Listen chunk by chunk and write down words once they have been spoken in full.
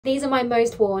These are my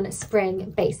most worn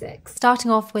spring basics.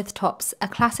 Starting off with tops, a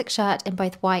classic shirt in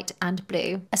both white and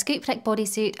blue, a scoop neck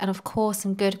bodysuit, and of course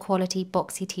some good quality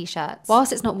boxy t-shirts.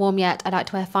 Whilst it's not warm yet, I like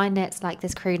to wear fine knits like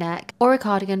this crew neck or a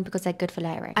cardigan because they're good for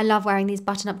layering. I love wearing these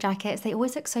button-up jackets, they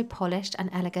always look so polished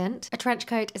and elegant. A trench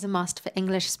coat is a must for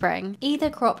English spring, either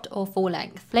cropped or full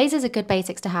length. Blazers are good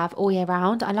basics to have all year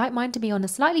round. I like mine to be on a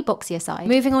slightly boxier side.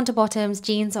 Moving on to bottoms,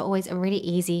 jeans are always a really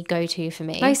easy go-to for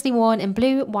me. Mostly worn in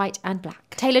blue, white and black.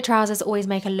 Tailored trousers always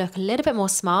make a look a little bit more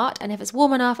smart, and if it's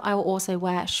warm enough I will also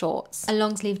wear shorts. A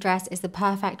long sleeve dress is the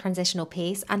perfect transitional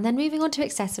piece, and then moving on to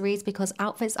accessories because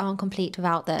outfits aren't complete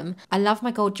without them. I love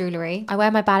my gold jewellery. I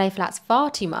wear my ballet flats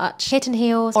far too much, kitten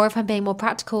heels, or if I'm being more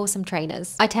practical, some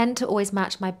trainers. I tend to always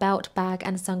match my belt, bag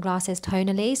and sunglasses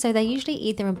tonally, so they're usually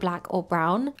either in black or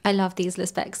brown. I love these Le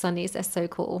Spec sunnies, they're so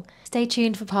cool. Stay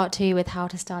tuned for part 2 with how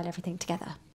to style everything together.